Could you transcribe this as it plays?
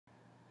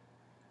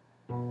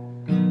I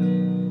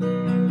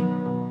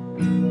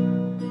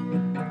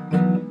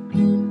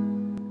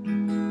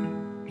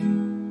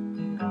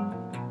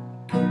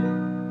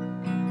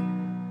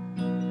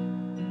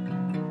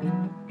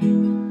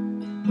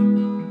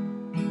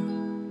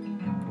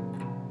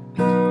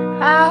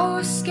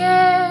was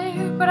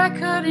scared, but I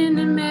couldn't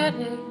admit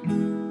it.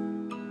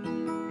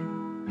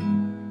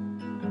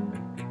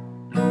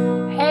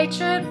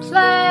 Hatred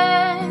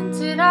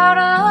planted out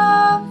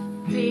of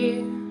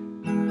fear.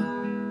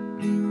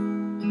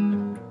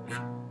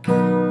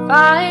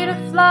 Fight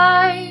or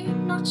flight,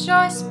 no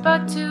choice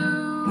but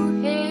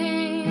to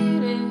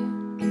hit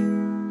it.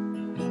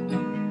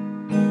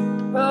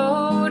 The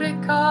road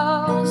it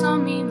calls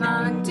on me,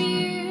 my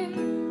dear.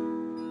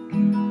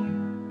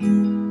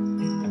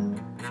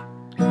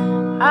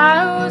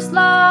 I was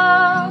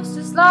lost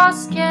as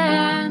lost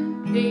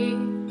can be,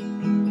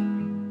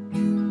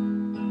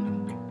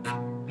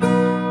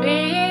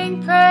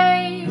 being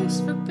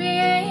praised for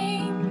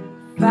being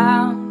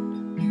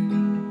found.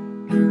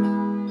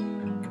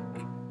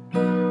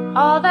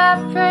 All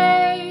that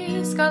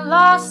praise got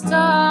lost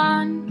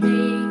on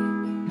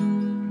me.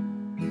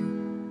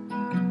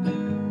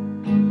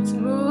 This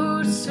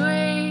mood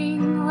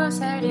swing was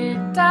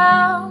headed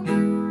down.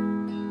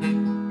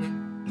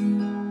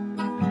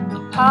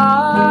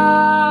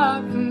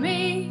 Apart from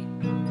me,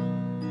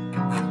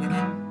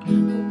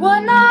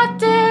 would not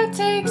dare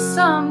take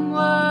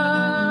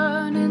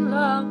someone in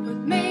love with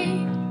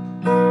me.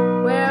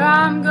 Where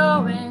I'm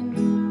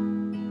going,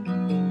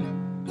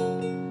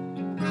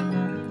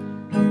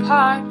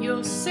 apart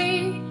you'll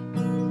see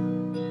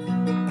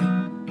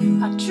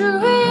how true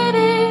it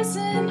is,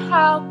 and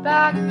how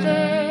back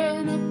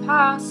then it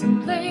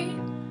possibly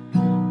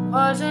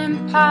was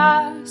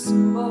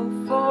impossible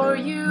for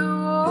you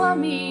or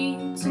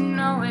me to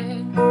know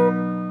it.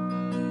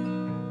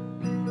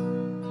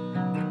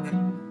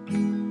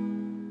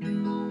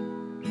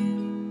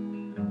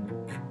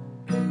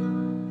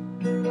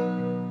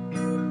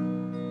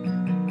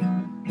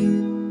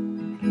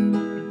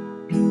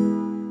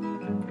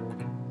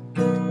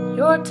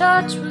 Your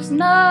touch was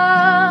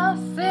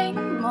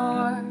nothing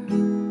more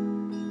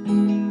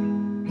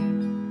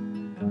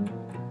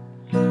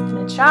than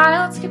a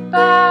child's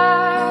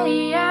goodbye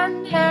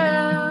and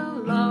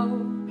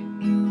hello.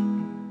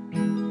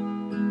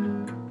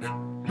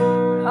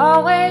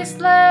 Always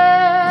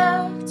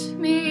left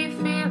me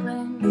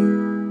feeling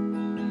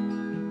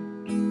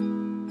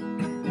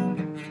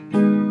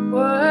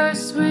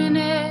worse when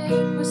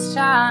it was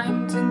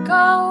time to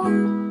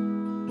go.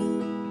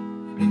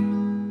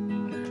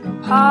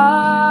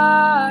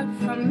 Apart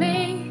from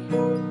me,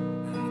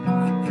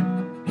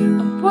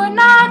 I would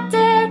not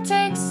dare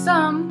take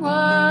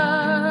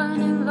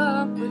someone in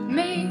love with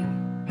me.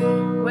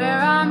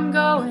 Where I'm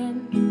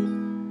going,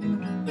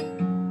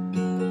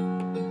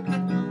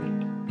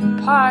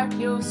 apart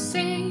you'll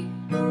see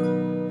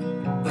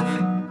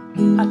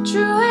how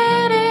true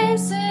it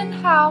is, and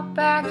how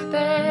back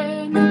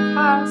then it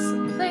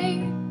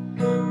possibly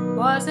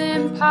was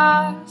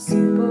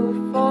impossible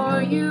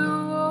for you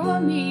or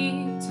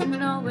me to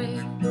know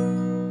it.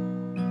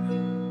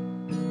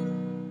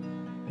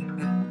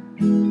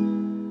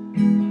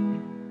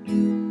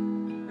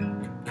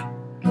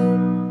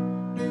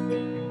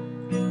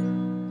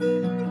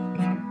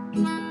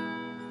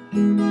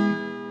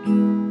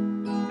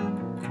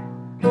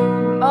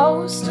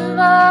 Most of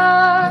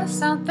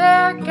us out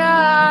there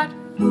got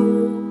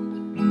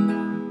fooled,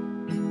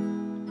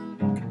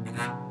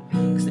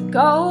 'cause the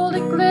gold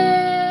it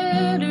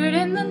glittered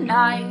in the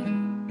night,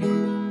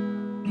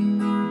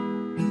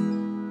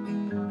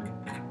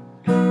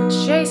 we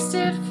chased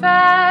it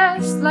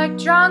fast like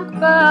drunk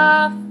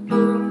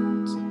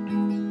buffoons.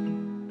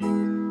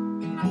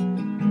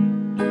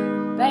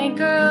 The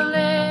banker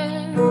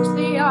lived,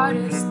 the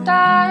artist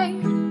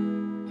died.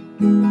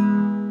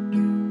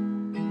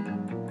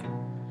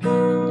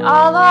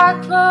 All our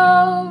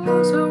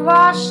clothes were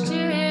washed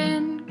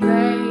in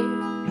gray.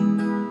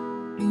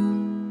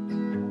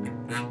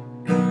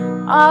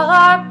 All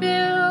our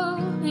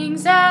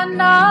buildings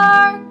and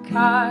our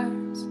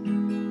cars,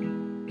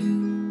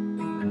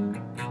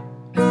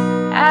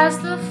 as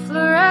the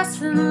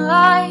fluorescent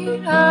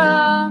light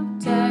of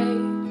day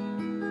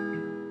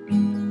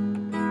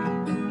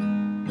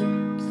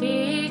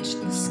bleached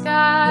the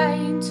sky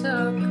and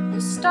took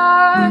the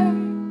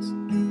stars.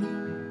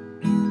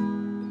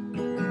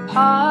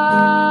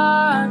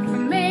 Apart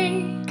from me,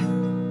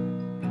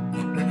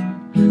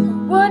 I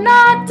would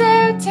not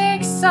dare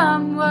take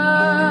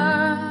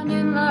someone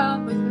in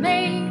love with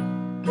me.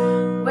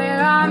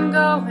 Where I'm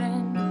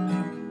going,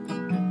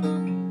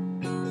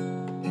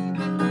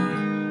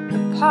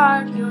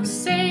 apart you'll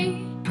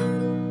see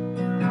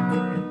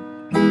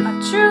how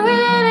true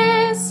it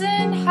is,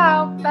 and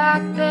how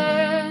back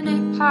then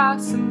it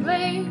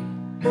possibly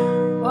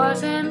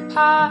was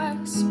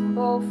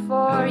impossible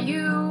for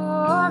you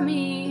or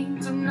me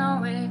to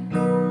know it.